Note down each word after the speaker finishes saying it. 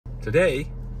Today,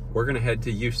 we're gonna head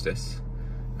to Eustis,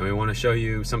 and we wanna show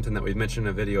you something that we've mentioned in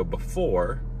a video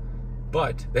before,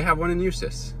 but they have one in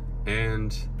Eustis,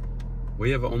 and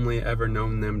we have only ever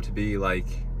known them to be like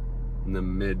in the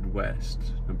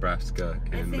Midwest, Nebraska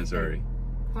and Missouri.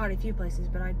 Quite a few places,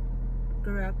 but I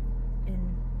grew up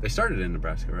in... They started in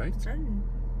Nebraska, right?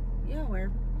 Yeah,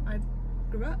 where I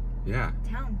grew up. Yeah.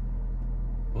 Town.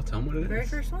 Well, tell them what it is. Very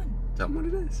first one. Tell them what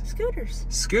it is. Scooters.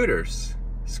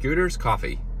 Scooters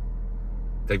Coffee.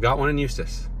 They've got one in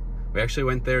Eustis. We actually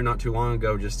went there not too long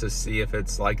ago just to see if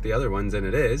it's like the other ones, and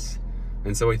it is.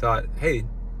 And so we thought, hey,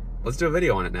 let's do a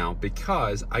video on it now,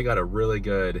 because I got a really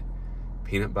good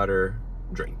peanut butter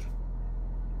drink.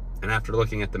 And after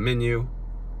looking at the menu,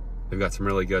 they've got some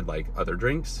really good like other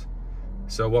drinks.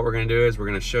 So what we're gonna do is we're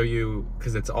gonna show you,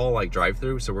 because it's all like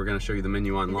drive-through, so we're gonna show you the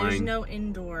menu online. There's no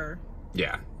indoor.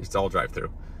 Yeah, it's all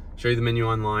drive-through. Show you the menu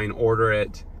online, order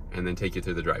it, and then take you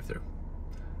through the drive-through.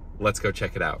 Let's go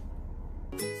check it out.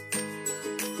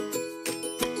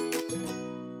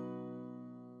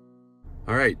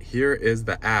 All right, here is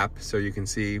the app. So you can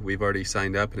see we've already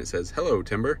signed up and it says, hello,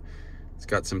 Timber. It's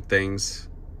got some things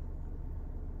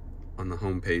on the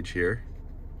home page here.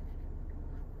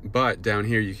 But down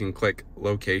here you can click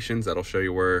locations. That'll show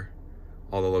you where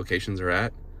all the locations are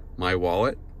at. My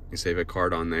wallet, you save a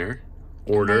card on there.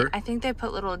 Order. I think they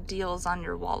put little deals on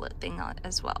your wallet thing on it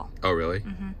as well. Oh, really?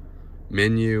 Mm-hmm.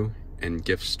 Menu and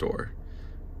gift store.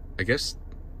 I guess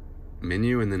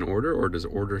menu and then order, or does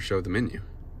order show the menu?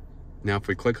 Now if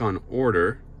we click on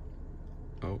order,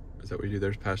 oh, is that what you do?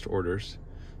 There's past orders.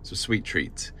 So sweet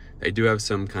treats. They do have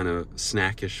some kind of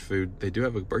snackish food. They do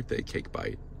have a birthday cake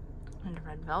bite. And a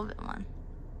red velvet one.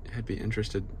 I'd be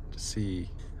interested to see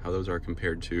how those are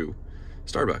compared to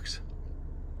Starbucks.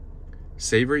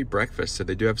 Savory breakfast. So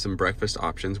they do have some breakfast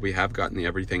options. We have gotten the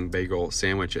Everything Bagel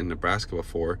sandwich in Nebraska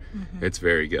before. Mm-hmm. It's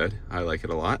very good. I like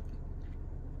it a lot.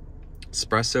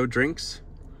 Espresso drinks.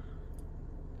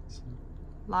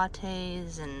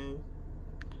 Lattes and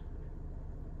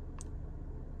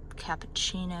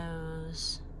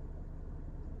cappuccinos,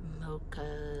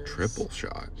 mochas. Triple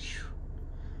shot.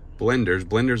 Blenders.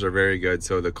 Blenders are very good.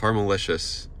 So the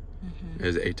Caramelicious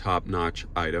is a top-notch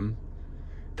item.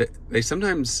 They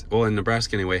sometimes, well, in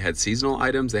Nebraska anyway, had seasonal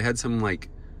items. They had some like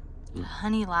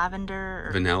honey lavender,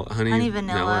 or vanilla, honey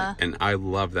vanilla, and I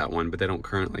love that one, but they don't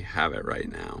currently have it right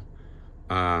now.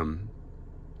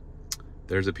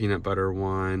 There's a peanut butter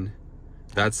one.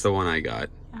 That's the one I got.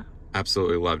 Yeah.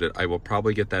 Absolutely loved it. I will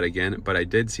probably get that again, but I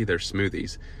did see their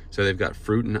smoothies. So they've got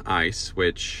fruit and ice,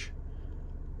 which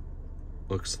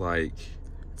looks like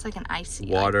it's like an icy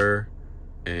water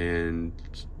and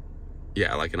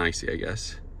yeah, like an icy, I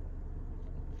guess.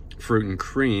 Fruit and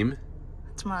cream.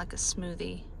 It's more like a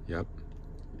smoothie. Yep.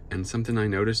 And something I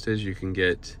noticed is you can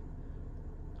get,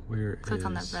 click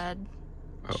on the red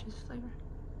choose flavor.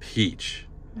 Peach.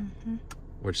 Mm-hmm.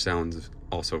 Which sounds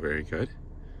also very good.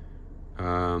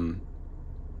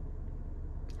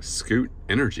 Scoot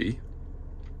Energy.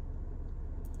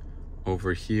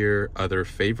 Over here, other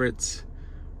favorites.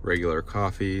 Regular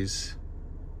coffees.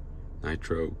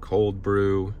 Nitro Cold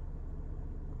Brew.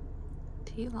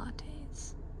 Tea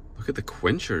lattes. Look at the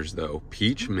quenchers though.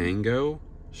 Peach, mango,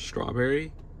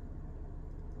 strawberry,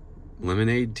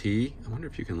 lemonade tea. I wonder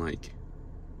if you can like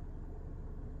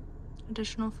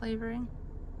additional flavoring.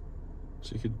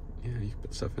 So you could, yeah, you could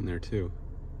put stuff in there too.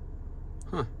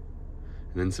 Huh.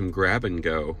 And then some grab and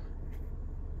go.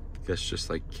 I guess just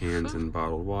like cans and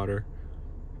bottled water.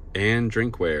 And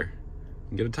drinkware. You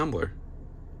can get a tumbler.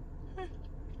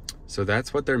 So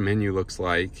that's what their menu looks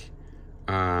like.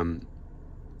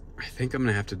 I think I'm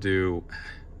gonna have to do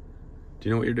you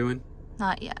know what you're doing?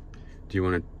 Not yet. Do you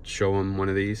want to show them one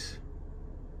of these?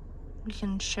 We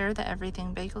can share the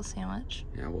Everything Bagel sandwich.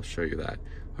 Yeah, we'll show you that.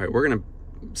 All right, we're gonna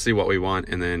see what we want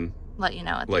and then let you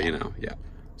know at the let end. you know. Yeah.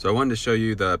 So I wanted to show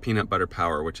you the peanut butter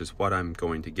power, which is what I'm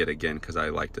going to get again because I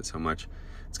liked it so much.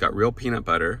 It's got real peanut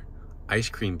butter, ice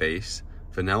cream base,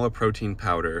 vanilla protein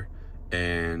powder,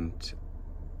 and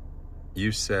you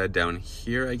said down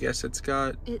here, I guess it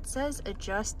says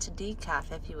adjust to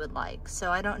decaf if you would like.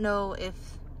 So I don't know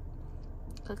if,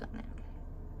 click on it.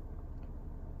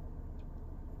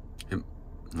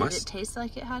 Did it taste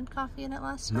like it had coffee in it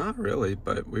last time? Not really,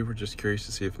 but we were just curious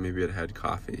to see if maybe it had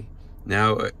coffee.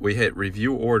 Now we hit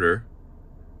review order,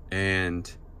 and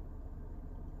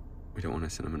we don't want a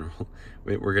cinnamon roll.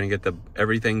 We're gonna get the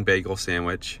Everything Bagel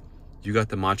sandwich. You got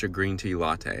the matcha green tea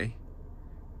latte,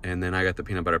 and then I got the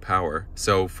peanut butter power.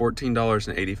 So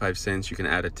 $14.85. You can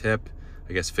add a tip.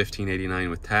 I guess $15.89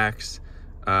 with tax.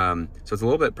 So it's a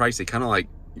little bit pricey, kind of like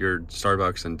your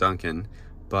Starbucks and Dunkin'.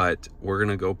 but we're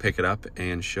gonna go pick it up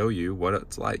and show you what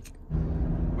it's like.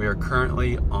 We are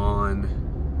currently on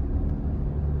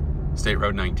State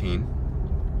Road 19,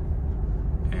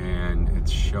 and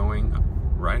it's showing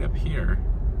right up here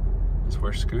is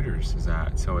where Scooters is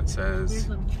at. So it says,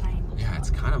 yeah, it's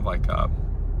kind of like a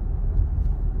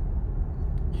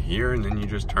here, and then you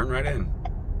just turn right in.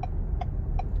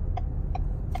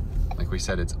 Like we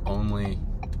said, it's only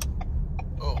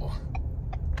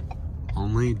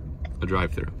a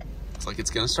drive-thru. Looks like it's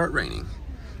gonna start raining.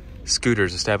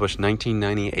 Scooters, established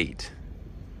 1998.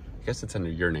 I guess it's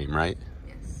under your name, right?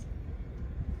 Yes.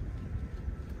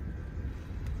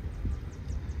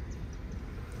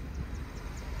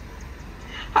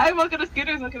 Hi, welcome to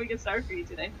Scooters. What can we get started for you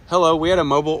today? Hello, we had a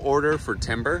mobile order for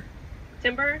timber.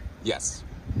 Timber? Yes.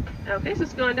 Okay, so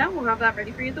it's going down. We'll have that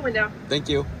ready for you at the window. Thank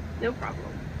you. No problem.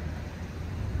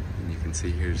 And you can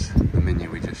see here's the menu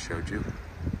we just showed you.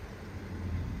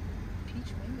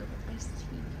 Peach mango with iced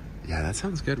tea. Yeah, that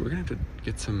sounds good. We're gonna have to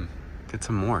get some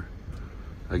more.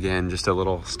 Again, just a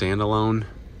little standalone. It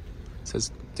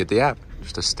says get the app.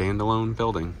 Just a standalone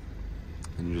building.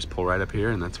 And you just pull right up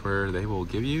here, and that's where they will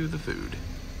give you the food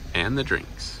and the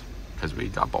drinks, because we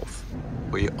got both.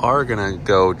 We are gonna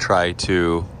go try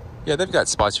to, yeah, they've got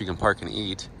spots you can park and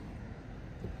eat.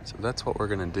 So that's what we're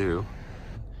gonna do.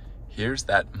 Here's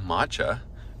that matcha,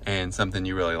 and something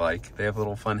you really like. They have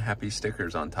little fun happy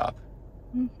stickers on top.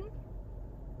 Mm-hmm.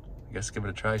 I guess give it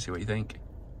a try, see what you think.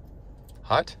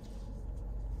 Hot?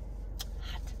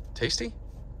 Hot. Tasty?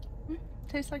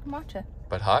 Tastes like matcha.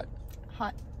 But hot?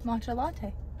 Hot matcha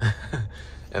latte.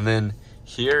 And then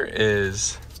here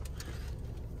is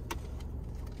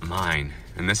mine.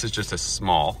 And this is just a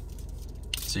small.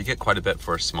 So you get quite a bit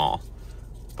for a small.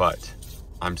 But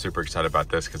I'm super excited about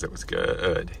this because it was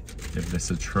good. Give this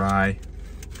a try.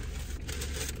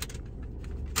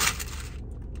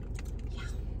 Yeah.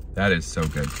 That is so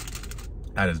good.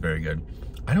 That is very good.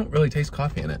 I don't really taste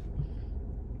coffee in it.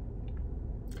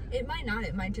 It might not.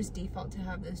 It might just default to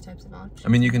have those types of options. I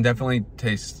mean, you can definitely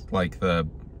taste like the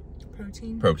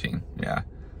Protein, yeah.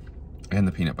 And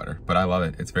the peanut butter, but I love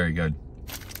it. It's very good.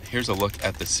 Here's a look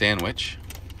at the sandwich.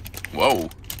 Whoa.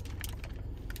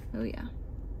 Oh yeah.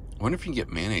 I wonder if you can get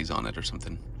mayonnaise on it or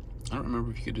something. I don't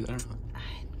remember if you could do that or not.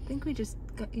 I think we just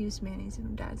used mayonnaise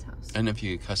in Dad's house. And if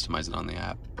you could customize it on the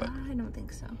app, but I don't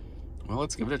think so. well,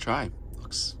 let's give it a try.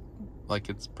 Looks like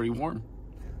it's pretty warm.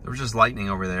 There was just lightning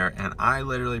over there, and I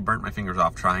literally burnt my fingers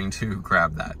off trying to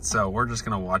grab that. So we're just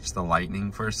gonna watch the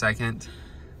lightning for a second,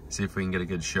 see if we can get a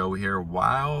good show here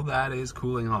while that is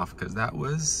cooling off, because that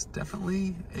was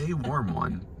definitely a warm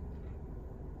one.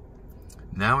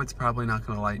 Now it's probably not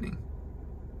gonna lightning.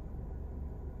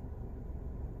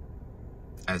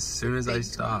 As soon as I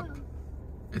stop,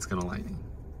 it's gonna lightning.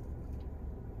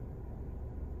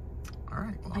 All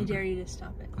right. Well, I dare you to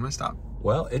stop it. I'm gonna stop.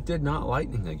 Well, it did not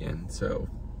lightning again, so,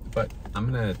 but I'm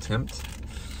gonna attempt.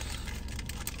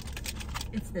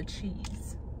 It's the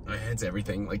cheese. It's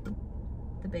everything, like the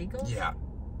bagels? yeah.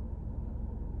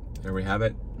 There we have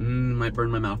it. Might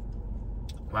burn my mouth.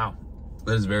 Wow,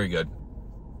 that is very good.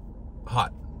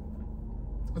 Hot.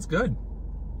 That's good.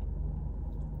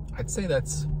 I'd say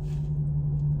that's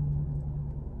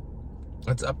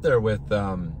up there with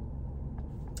the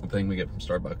thing we get from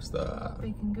Starbucks. The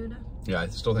Bacon Gouda? yeah, I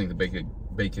still think the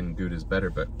bacon Gouda is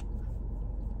better, but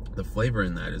the flavor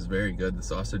in that is very good. The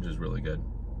sausage is really good.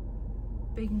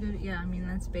 Bacon Gouda? Yeah, I mean,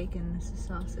 that's bacon. This is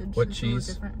sausage. What it's cheese?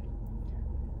 A little different.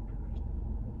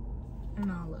 I don't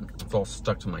know, look. It's all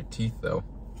stuck to my teeth, though.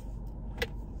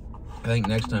 I think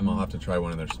next time I'll have to try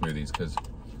one of their smoothies, because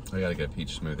I gotta get a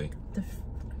peach smoothie. The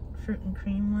fruit and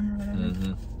cream one or whatever.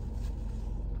 Mm-hmm.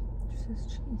 Just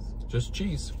says cheese. Just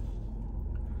cheese.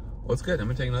 Well, it's good. I'm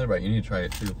gonna take another bite. You need to try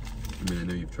it too. I mean, I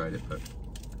know you've tried it, but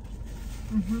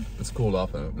it's cooled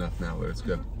off enough now that it's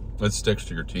good. It sticks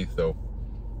to your teeth, though.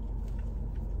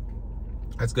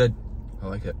 That's good. I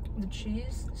like it. The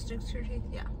cheese sticks to your teeth?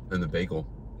 Yeah. And the bagel.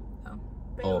 Oh.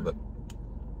 All of it.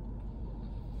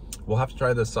 We'll have to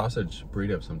try the sausage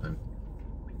burrito sometime.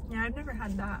 Yeah, I've never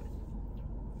had that.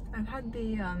 I've had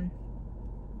the,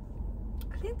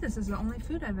 I think this is the only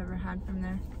food I've ever had from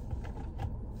there.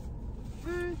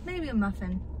 Maybe a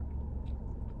muffin.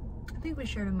 I think we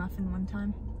shared a muffin one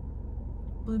time.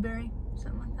 Blueberry,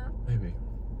 something like that. Maybe.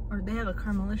 Or they have a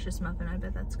caramelicious muffin. I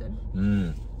bet that's good.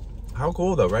 How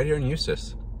cool, though, right here in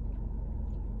Eustis.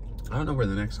 I don't know where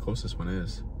the next closest one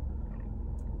is.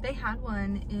 They had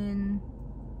one in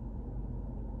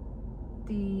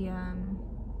the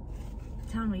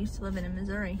town we used to live in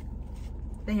Missouri.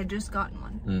 They had just gotten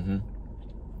one.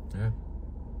 Yeah.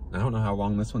 I don't know how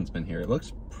long this one's been here. It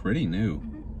looks pretty new.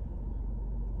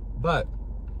 But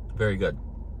Very good.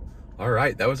 All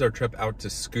right, that was our trip out to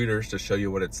Scooters to show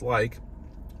you what it's like.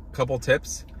 Couple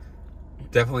tips.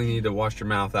 Definitely need to wash your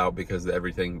mouth out because the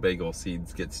Everything Bagel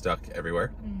seeds get stuck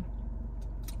everywhere.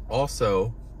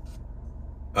 Also,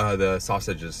 the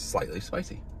sausage is slightly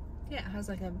spicy. Yeah, it has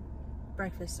like a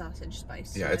breakfast sausage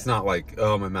spice. Yeah, it's not like,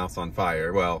 oh, my mouth's on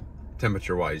fire. Well,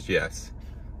 temperature-wise, yes.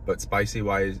 But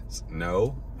spicy-wise,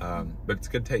 no. But it's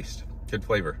good taste, good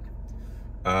flavor.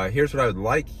 Here's what I would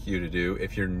like you to do.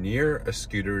 If you're near a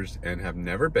Scooters and have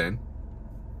never been,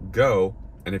 go.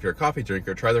 And if you're a coffee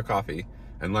drinker, try their coffee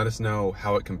and let us know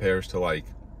how it compares to like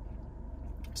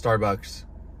Starbucks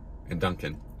and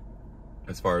Dunkin'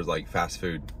 as far as like fast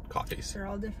food coffees. They're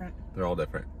all different. They're all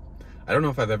different. I don't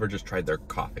know if I've ever just tried their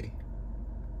coffee.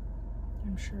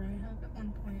 I'm sure I have at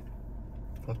one point.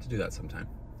 I'll have to do that sometime.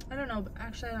 I don't know.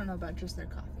 Actually, I don't know about just their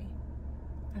coffee.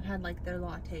 I've had like their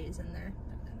lattes and their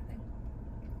that kind of thing.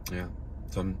 Yeah.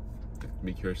 So I'm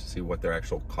be curious to see what their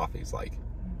actual coffee's like.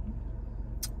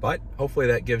 But hopefully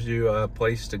that gives you a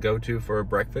place to go to for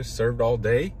breakfast served all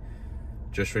day.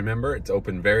 Just remember, it's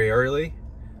open very early,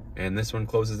 and this one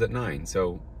closes at 9.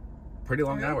 So pretty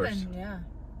long They're hours. open, yeah.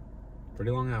 Pretty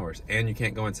long hours. And you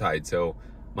can't go inside. So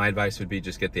my advice would be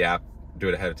just get the app, do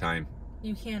it ahead of time.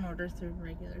 You can order through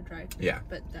regular drive-thru. Yeah.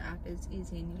 But the app is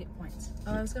easy and you get points.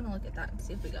 Oh, I was going to look at that and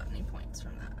see if we got any points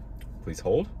from that. Please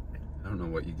hold. I don't know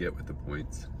what you get with the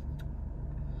points.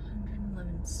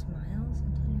 111 smiles?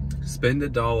 Spend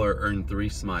 $1, earn 3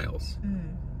 smiles.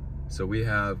 So we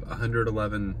have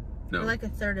 111, no. We're like a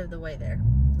third of the way there.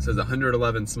 It says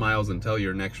 111 smiles until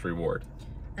your next reward.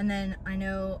 And then I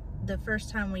know the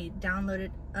first time we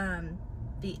downloaded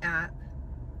the app,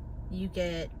 you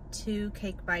get 2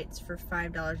 cake bites for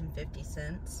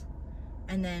 $5.50.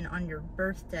 And then on your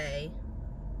birthday,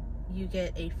 you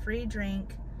get a free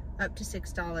drink up to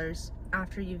 $6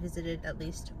 after you visited at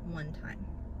least one time.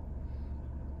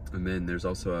 And then there's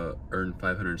also a earn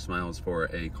 500 smiles for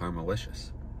a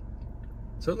Caramelicious.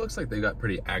 So it looks like they got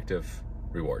pretty active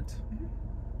rewards.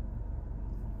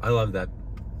 I love that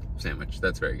sandwich.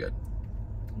 That's very good.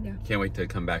 Yeah. Can't wait to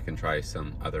come back and try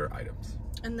some other items.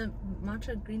 And the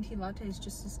matcha green tea latte is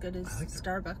just as good as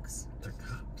Starbucks. Their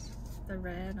cups. The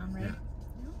red on red.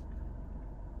 Yeah.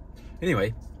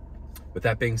 Anyway, with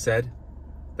that being said,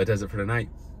 that does it for tonight.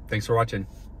 Thanks for watching.